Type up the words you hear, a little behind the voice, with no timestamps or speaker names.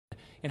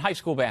in high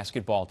school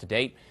basketball to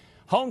date.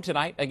 Home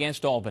tonight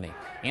against Albany.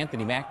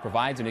 Anthony Mack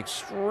provides an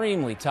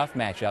extremely tough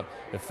matchup.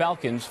 The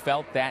Falcons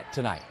felt that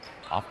tonight.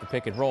 Off the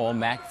pick and roll,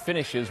 Mack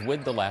finishes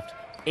with the left.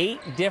 8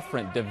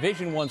 different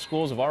Division I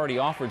schools have already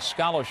offered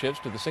scholarships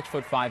to the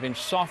 6'5"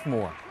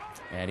 sophomore.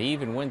 And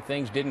even when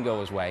things didn't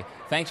go his way,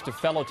 thanks to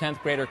fellow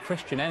 10th grader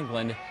Christian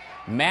England,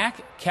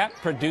 Mack kept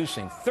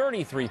producing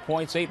 33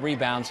 points, 8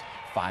 rebounds,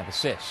 5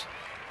 assists.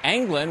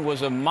 England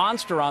was a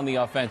monster on the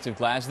offensive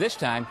glass. This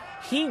time,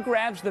 he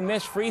grabs the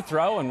missed free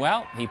throw and,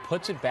 well, he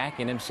puts it back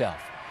in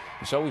himself.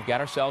 And so we've got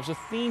ourselves a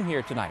theme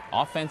here tonight,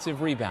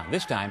 offensive rebound.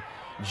 This time,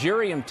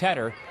 Jeriam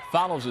Tedder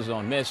follows his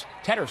own miss.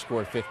 Tedder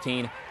scored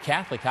 15.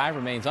 Catholic High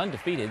remains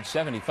undefeated,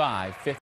 75-50.